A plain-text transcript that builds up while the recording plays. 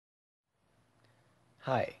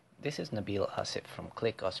Hi, this is Nabil Asif from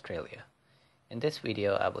Qlik, Australia. In this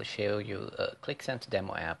video, I will show you a QlikSense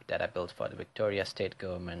demo app that I built for the Victoria State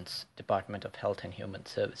Government's Department of Health and Human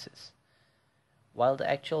Services. While the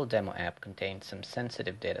actual demo app contains some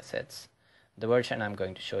sensitive datasets, the version I'm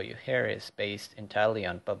going to show you here is based entirely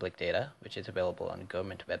on public data, which is available on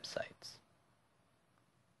government websites.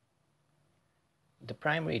 The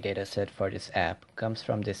primary dataset for this app comes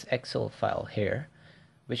from this Excel file here,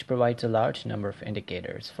 which provides a large number of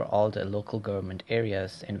indicators for all the local government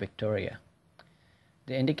areas in Victoria.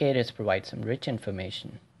 The indicators provide some rich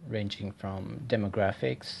information ranging from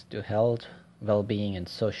demographics to health, well-being, and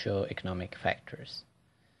socio-economic factors.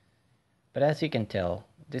 But as you can tell,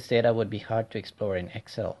 this data would be hard to explore in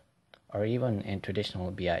Excel or even in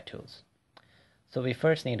traditional BI tools. So we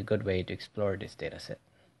first need a good way to explore this dataset.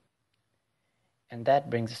 And that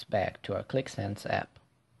brings us back to our QlikSense app.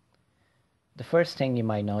 The first thing you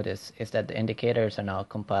might notice is that the indicators are now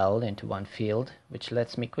compiled into one field, which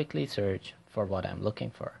lets me quickly search for what I'm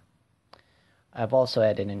looking for. I've also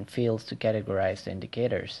added in fields to categorize the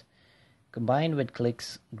indicators. Combined with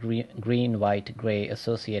Qlik's green, white, gray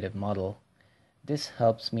associative model, this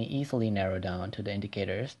helps me easily narrow down to the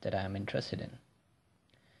indicators that I'm interested in.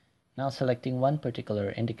 Now selecting one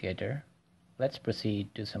particular indicator, let's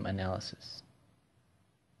proceed to some analysis.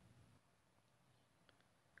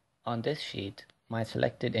 On this sheet, my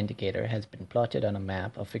selected indicator has been plotted on a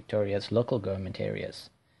map of Victoria's local government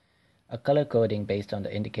areas. A color coding based on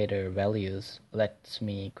the indicator values lets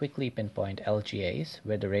me quickly pinpoint LGAs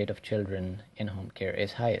where the rate of children in home care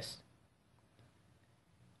is highest.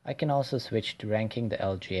 I can also switch to ranking the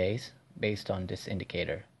LGAs based on this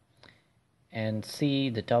indicator and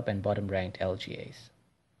see the top and bottom ranked LGAs.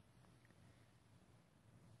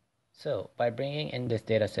 So, by bringing in this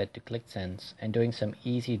dataset to QlikSense and doing some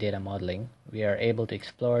easy data modeling, we are able to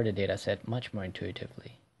explore the dataset much more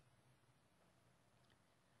intuitively.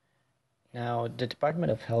 Now, the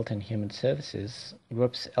Department of Health and Human Services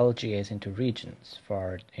groups LGAs into regions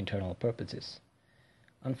for internal purposes.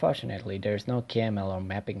 Unfortunately, there is no KML or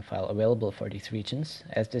mapping file available for these regions,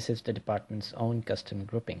 as this is the department's own custom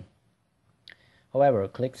grouping. However,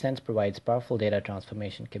 QlikSense provides powerful data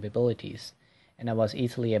transformation capabilities, and I was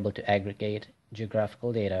easily able to aggregate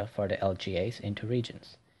geographical data for the LGAs into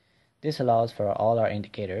regions. This allows for all our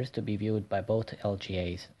indicators to be viewed by both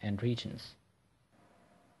LGAs and regions.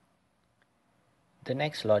 The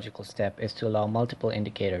next logical step is to allow multiple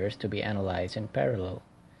indicators to be analyzed in parallel.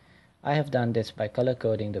 I have done this by color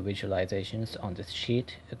coding the visualizations on this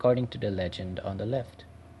sheet according to the legend on the left.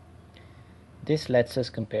 This lets us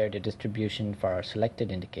compare the distribution for our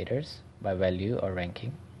selected indicators by value or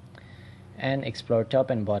ranking, and explore top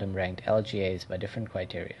and bottom ranked LGAs by different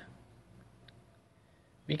criteria.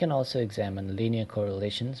 We can also examine linear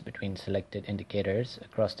correlations between selected indicators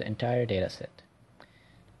across the entire dataset.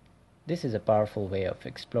 This is a powerful way of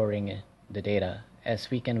exploring the data, as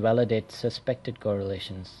we can validate suspected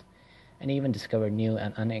correlations and even discover new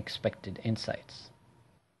and unexpected insights.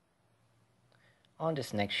 On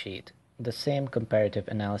this next sheet, the same comparative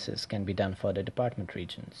analysis can be done for the department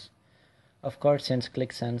regions. Of course, since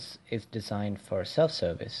QlikSense is designed for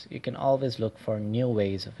self-service, you can always look for new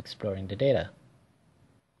ways of exploring the data.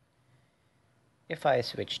 If I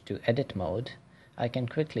switch to edit mode, I can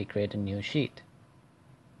quickly create a new sheet.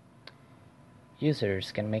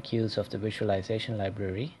 Users can make use of the visualization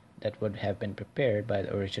library that would have been prepared by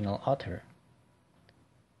the original author.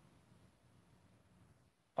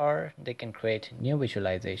 Or they can create new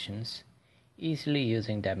visualizations easily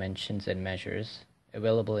using dimensions and measures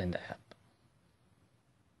available in the app.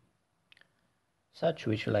 Such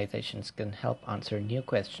visualizations can help answer new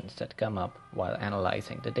questions that come up while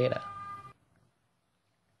analyzing the data.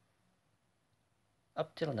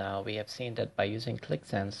 Up till now, we have seen that by using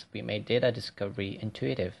QlikSense, we made data discovery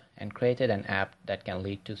intuitive and created an app that can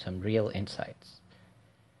lead to some real insights.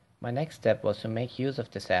 My next step was to make use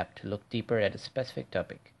of this app to look deeper at a specific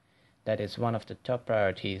topic that is one of the top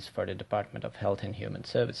priorities for the Department of Health and Human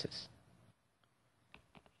Services.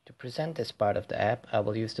 To present this part of the app, I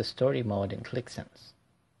will use the story mode in QlikSense.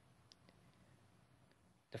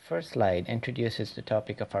 The first slide introduces the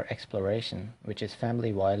topic of our exploration, which is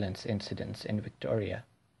family violence incidents in Victoria.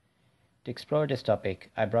 To explore this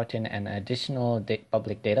topic, I brought in an additional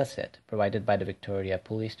public dataset provided by the Victoria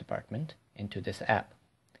Police Department into this app.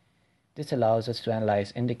 This allows us to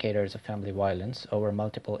analyze indicators of family violence over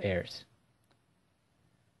multiple years.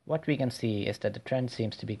 What we can see is that the trend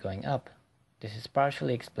seems to be going up. This is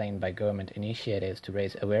partially explained by government initiatives to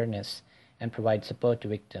raise awareness and provide support to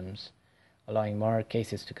victims, allowing more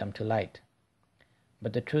cases to come to light.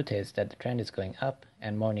 but the truth is that the trend is going up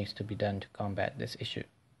and more needs to be done to combat this issue.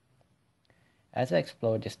 As I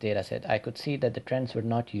explored this dataset, I could see that the trends were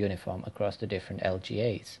not uniform across the different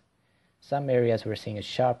LGAs. Some areas were seeing a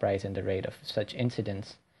sharp rise in the rate of such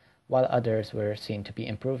incidents, while others were seen to be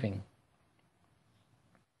improving.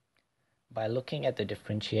 By looking at the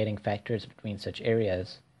differentiating factors between such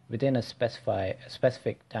areas within a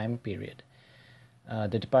specific time period,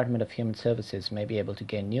 the Department of Human Services may be able to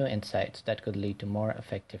gain new insights that could lead to more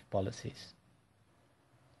effective policies.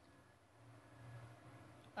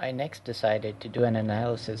 I next decided to do an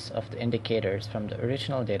analysis of the indicators from the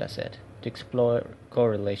original dataset to explore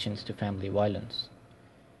correlations to family violence.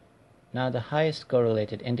 Now, the highest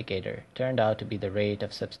correlated indicator turned out to be the rate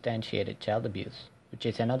of substantiated child abuse, which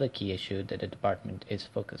is another key issue that the department is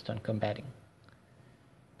focused on combating.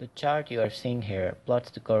 The chart you are seeing here plots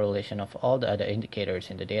the correlation of all the other indicators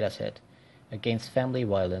in the dataset against family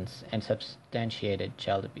violence and substantiated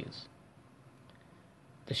child abuse.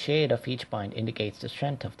 The shade of each point indicates the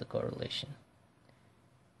strength of the correlation.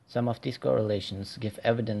 Some of these correlations give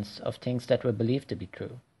evidence of things that were believed to be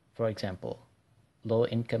true. For example, low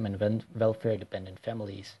income and welfare dependent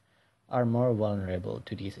families are more vulnerable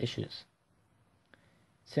to these issues.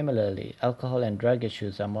 Similarly, alcohol and drug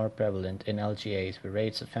issues are more prevalent in LGAs where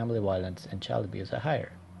rates of family violence and child abuse are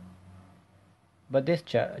higher. But this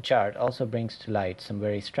chart also brings to light some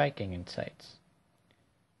very striking insights.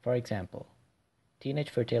 For example,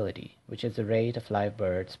 teenage fertility, which is the rate of live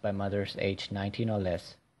births by mothers aged 19 or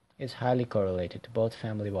less, is highly correlated to both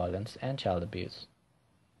family violence and child abuse.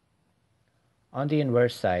 On the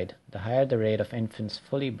inverse side, the higher the rate of infants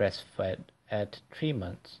fully breastfed at 3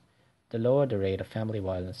 months, the lower the rate of family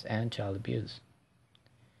violence and child abuse.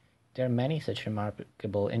 There are many such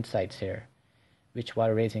remarkable insights here, which,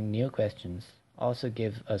 while raising new questions, also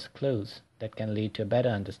give us clues that can lead to a better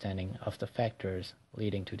understanding of the factors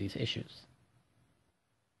leading to these issues.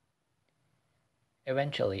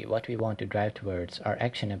 Eventually, what we want to drive towards are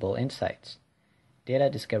actionable insights. Data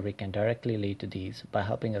discovery can directly lead to these by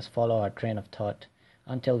helping us follow our train of thought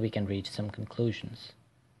until we can reach some conclusions.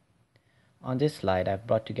 On this slide, I've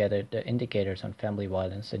brought together the indicators on family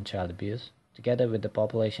violence and child abuse, together with the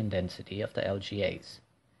population density of the LGAs.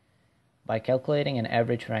 By calculating an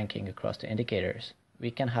average ranking across the indicators, we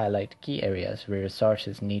can highlight key areas where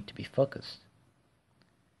resources need to be focused.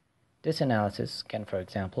 This analysis can, for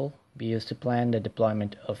example, be used to plan the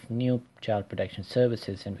deployment of new child protection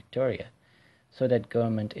services in Victoria, so that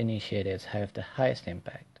government initiatives have the highest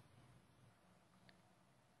impact.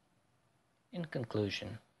 In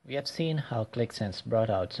conclusion, we have seen how Qlik brought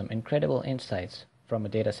out some incredible insights from a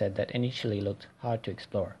dataset that initially looked hard to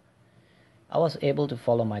explore. I was able to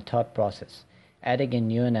follow my thought process, adding in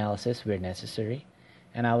new analysis where necessary,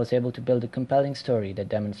 and I was able to build a compelling story that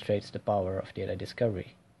demonstrates the power of data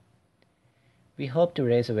discovery. We hope to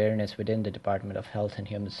raise awareness within the Department of Health and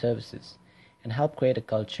Human Services and help create a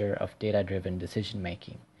culture of data-driven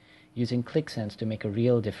decision-making, using Qlik to make a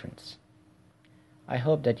real difference. I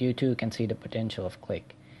hope that you too can see the potential of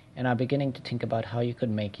Qlik and are beginning to think about how you could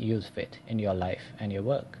make use of it in your life and your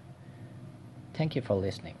work. Thank you for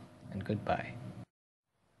listening, and goodbye.